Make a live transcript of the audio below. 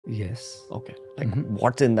Yes. Okay. Like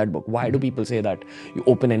what's in that book? Why do people say that you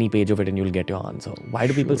open any page of it and you'll get your answer? Why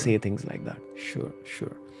do people say things like that? Sure.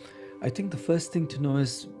 I think the first thing to know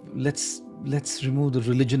is let's remove the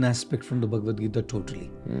religion aspect from the Bhagavad Gita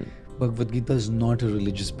totally. Bhagavad Gita is not a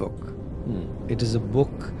religious book. It is a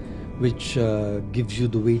book which gives you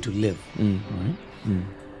the way to live. Right?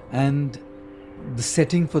 And the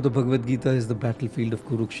setting for the Bhagavad Gita is the battlefield of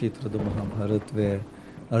Kurukshetra, the Mahabharata, where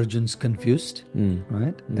Arjun's confused,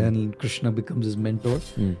 right? And Krishna becomes his mentor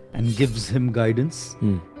and gives him guidance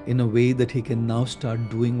in a way that he can now start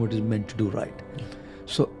doing what he's meant to do right.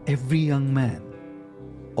 So every young man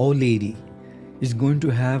or lady is going to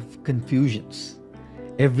have confusions.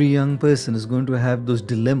 Every young person is going to have those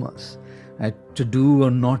dilemmas, right? To do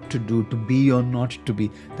or not to do, to be or not to be.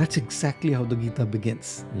 That's exactly how the Gita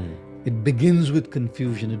begins. It begins with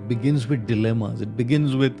confusion. It begins with dilemmas. It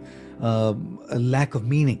begins with a lack of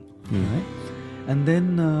meaning. Right? And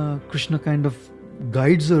then Krishna kind of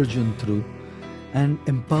guides Arjun through and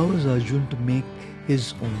empowers Arjun to make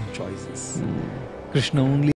his own choices. Krishna only